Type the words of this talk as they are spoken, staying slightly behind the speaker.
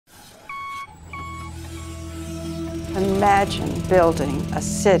Imagine building a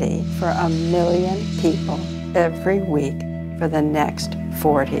city for 1 million people every week for the next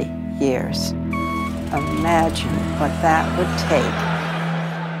 40 years. Imagine what that would take.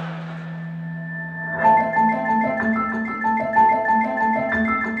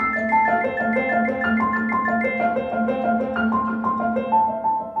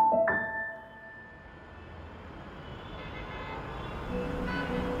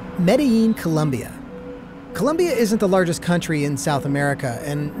 Medellin, Colombia. Colombia isn't the largest country in South America,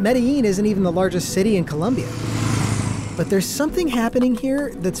 and Medellin isn't even the largest city in Colombia. But there's something happening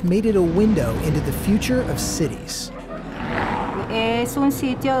here that's made it a window into the future of cities. Es un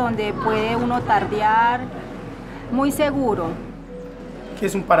sitio donde puede uno tardear muy seguro. Que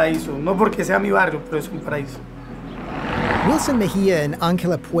es un paraíso, no porque sea mi barrio, pero es un paraíso. Wilson Mejia and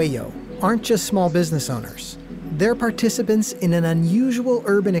Ángela Puello aren't just small business owners. They're participants in an unusual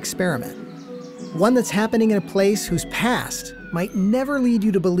urban experiment, one that's happening in a place whose past might never lead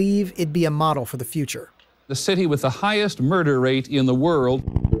you to believe it'd be a model for the future. The city with the highest murder rate in the world.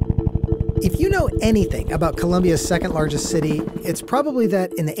 If you know anything about Colombia's second largest city, it's probably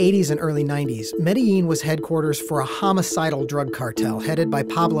that in the 80s and early 90s, Medellin was headquarters for a homicidal drug cartel headed by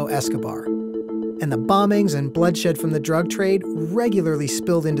Pablo Escobar. And the bombings and bloodshed from the drug trade regularly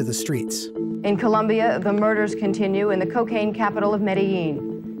spilled into the streets. In Colombia, the murders continue in the cocaine capital of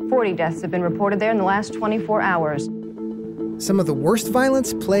Medellin. 40 deaths have been reported there in the last 24 hours. Some of the worst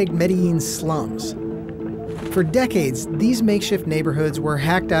violence plagued Medellin's slums. For decades, these makeshift neighborhoods were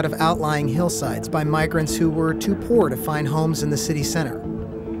hacked out of outlying hillsides by migrants who were too poor to find homes in the city center.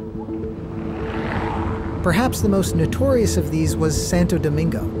 Perhaps the most notorious of these was Santo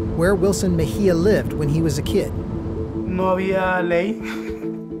Domingo, where Wilson Mejia lived when he was a kid. No había ley.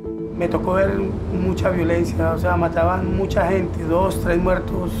 Me tocó ver mucha violencia, o sea, mataban mucha gente, 2, 3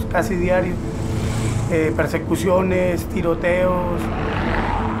 muertos casi diario, persecuciones, tiroteos.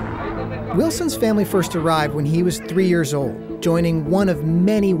 Wilson's family first arrived when he was 3 years old, joining one of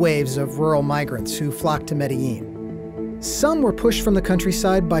many waves of rural migrants who flocked to Medellin. Some were pushed from the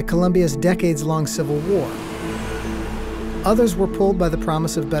countryside by Colombia's decades-long civil war. Others were pulled by the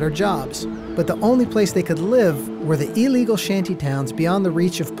promise of better jobs, but the only place they could live were the illegal shantytowns beyond the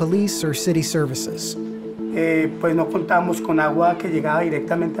reach of police or city services. Pues no contamos con agua que llegaba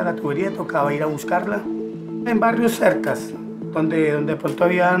directamente a la tubería, tocaba ir a buscarla. En barrios cercas, donde pronto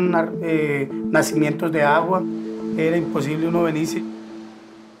habían nacimientos de agua, era imposible uno venirse.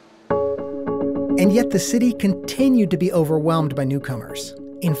 And yet the city continued to be overwhelmed by newcomers.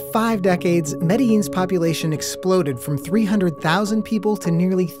 In 5 decades, Medellin's population exploded from 300,000 people to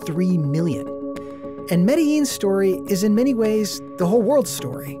nearly 3 million. And Medellin's story is in many ways the whole world's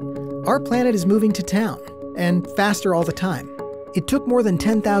story. Our planet is moving to town, and faster all the time. It took more than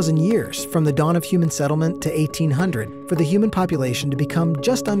 10,000 years from the dawn of human settlement to 1800 for the human population to become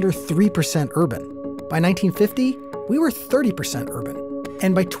just under 3% urban. By 1950, we were 30% urban.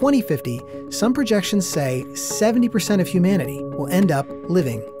 And by 2050, some projections say 70% of humanity will end up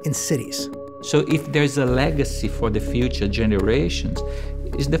living in cities. So if there's a legacy for the future generations,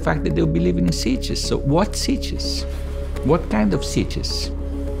 is the fact that they'll be living in cities. So what cities? What kind of cities?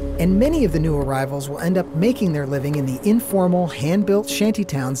 And many of the new arrivals will end up making their living in the informal, hand-built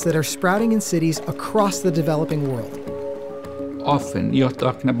shantytowns that are sprouting in cities across the developing world. Often you're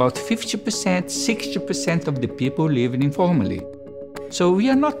talking about 50%, 60% of the people living informally. So we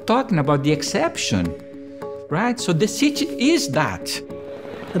are not talking about the exception, right? So the city is that.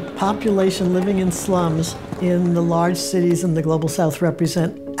 The population living in slums in the large cities in the Global South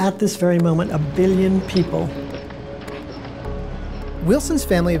represent, at this very moment, 1 billion people. Wilson's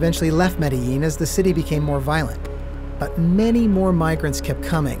family eventually left Medellin as the city became more violent. But many more migrants kept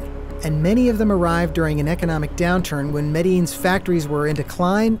coming, and many of them arrived during an economic downturn when Medellin's factories were in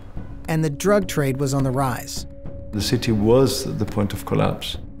decline and the drug trade was on the rise. The city was at the point of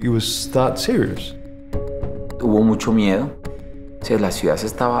collapse. It was that serious. Hubo mucho miedo. La ciudad se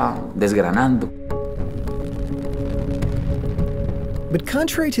estaba desgranando. But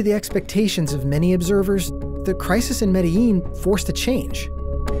contrary to the expectations of many observers, the crisis in Medellin forced a change.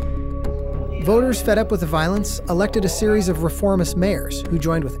 Voters fed up with the violence elected a series of reformist mayors who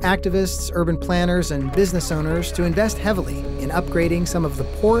joined with activists, urban planners, and business owners to invest heavily in upgrading some of the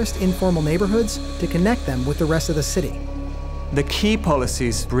poorest informal neighborhoods to connect them with the rest of the city. The key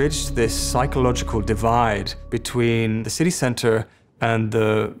policies bridged this psychological divide between the city center and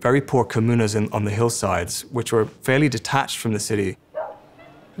the very poor comunas on the hillsides, which were fairly detached from the city.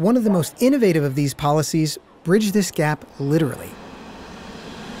 One of the most innovative of these policies bridged this gap literally.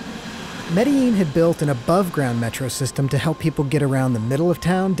 Medellin had built an above-ground metro system to help people get around the middle of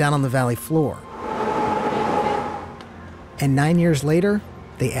town down on the valley floor. And 9 years later,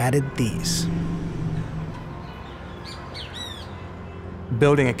 they added these.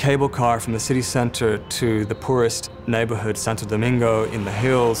 Building a cable car from the city center to the poorest neighborhood, Santo Domingo, in the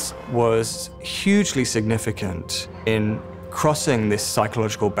hills, was hugely significant in crossing this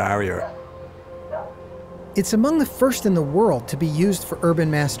psychological barrier. It's among the first in the world to be used for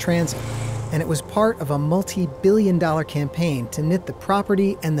urban mass transit, and it was part of a multi-billion-dollar campaign to knit the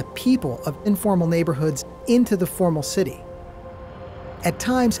property and the people of informal neighborhoods into the formal city. At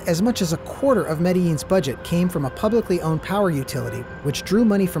times, as much as a quarter of Medellin's budget came from a publicly owned power utility, which drew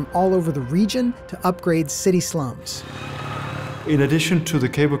money from all over the region to upgrade city slums. In addition to the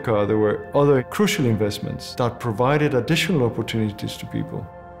cable car, there were other crucial investments that provided additional opportunities to people.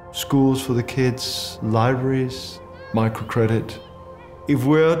 Schools for the kids, libraries, microcredit. If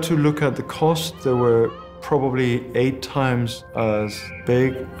we were to look at the cost, they were probably 8 times as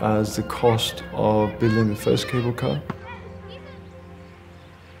big as the cost of building the first cable car.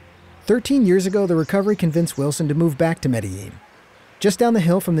 13 years ago, the recovery convinced Wilson to move back to Medellin. Just down the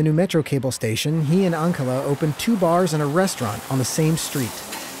hill from the new Metrocable station, he and Ángela opened 2 bars and a restaurant on the same street.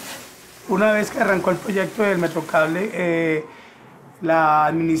 Una vez que arrancó el proyecto del Metrocable, la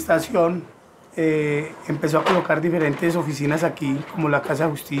administración empezó a colocar diferentes oficinas aquí, como la Casa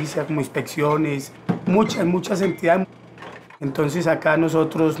de Justicia, como inspecciones, muchas entidades. Entonces acá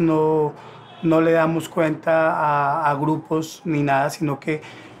nosotros no le damos cuenta a grupos ni nada, sino que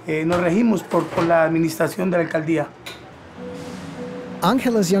nos regimos por la administración de la alcaldía.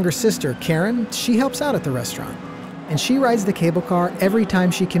 Ángela's younger sister, Karen, she helps out at the restaurant, and she rides the cable car every time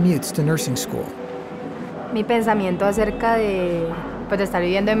she commutes to nursing school. Mi pensamiento acerca de estar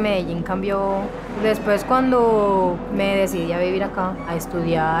viviendo en Medellín cambió después cuando me decidí a vivir acá, a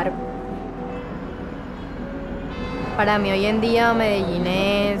estudiar. Para mí hoy en día Medellín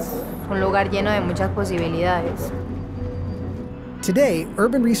es un lugar lleno de muchas posibilidades. Today,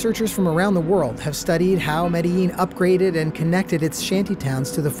 urban researchers from around the world have studied how Medellin upgraded and connected its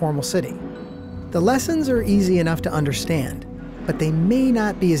shantytowns to the formal city. The lessons are easy enough to understand, but they may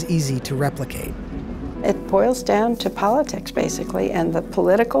not be as easy to replicate. It boils down to politics, basically, and the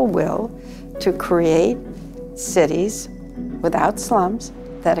political will to create cities without slums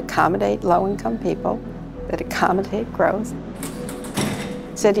that accommodate low-income people, that accommodate growth.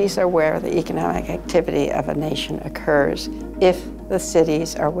 Cities are where the economic activity of a nation occurs if the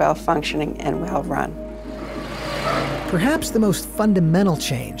cities are well-functioning and well-run. Perhaps the most fundamental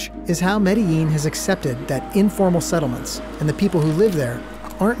change is how Medellin has accepted that informal settlements and the people who live there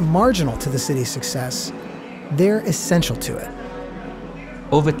aren't marginal to the city's success, they're essential to it.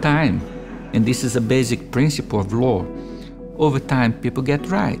 Over time, and this is a basic principle of law, over time people get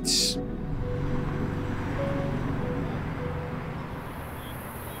rights.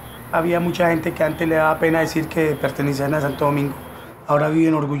 Había mucha gente que antes le daba pena decir que pertenecían a Santo Domingo. Ahora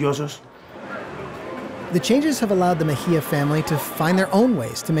viven orgullosos. The changes have allowed the Mejia family to find their own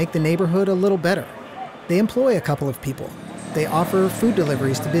ways to make the neighborhood a little better. They employ a couple of people. They offer food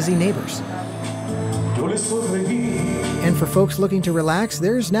deliveries to busy neighbors. And for folks looking to relax,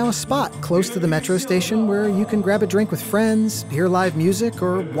 there's now a spot close to the metro station where you can grab a drink with friends, hear live music,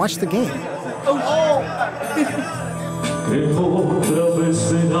 or watch the game.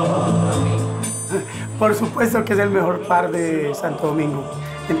 Por supuesto que es el mejor bar de Santo Domingo.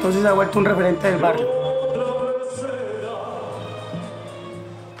 Entonces ha vuelto un referente del barrio.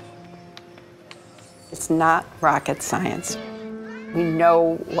 It's not rocket science. We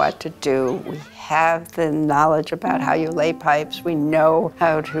know what to do. We have the knowledge about how you lay pipes. We know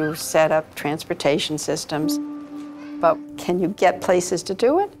how to set up transportation systems. But can you get places to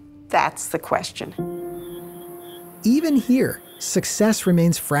do it? That's the question. Even here, success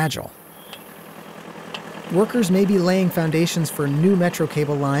remains fragile. Workers may be laying foundations for new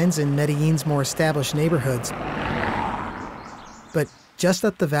Metrocable lines in Medellin's more established neighborhoods. But just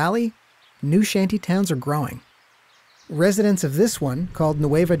up the valley, new shantytowns are growing. Residents of this one, called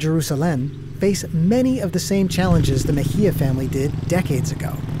Nueva Jerusalem, face many of the same challenges the Mejia family did decades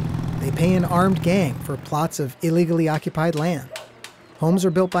ago. They pay an armed gang for plots of illegally occupied land. Homes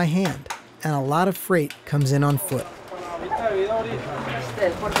are built by hand, and a lot of freight comes in on foot.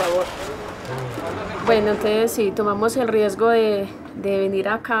 Bueno, entonces sí, tomamos el riesgo de venir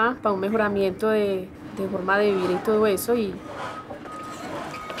acá para un mejoramiento de forma de vivir y todo eso. Y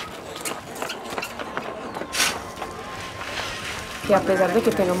que a pesar de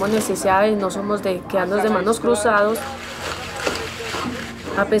que tenemos necesidades, no somos de quedarnos de manos cruzados.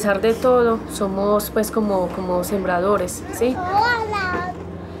 A pesar de todo, somos pues como sembradores, ¿sí?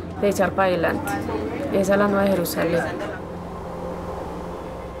 De echar para adelante. Esa es la Nueva Jerusalén.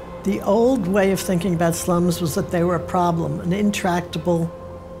 The old way of thinking about slums was that they were a problem, an intractable,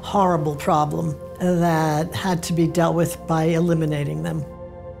 horrible problem that had to be dealt with by eliminating them.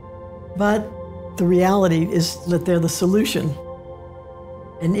 But the reality is that they're the solution.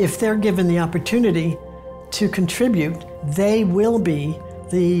 And if they're given the opportunity to contribute, they will be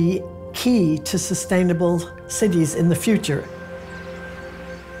the key to sustainable cities in the future.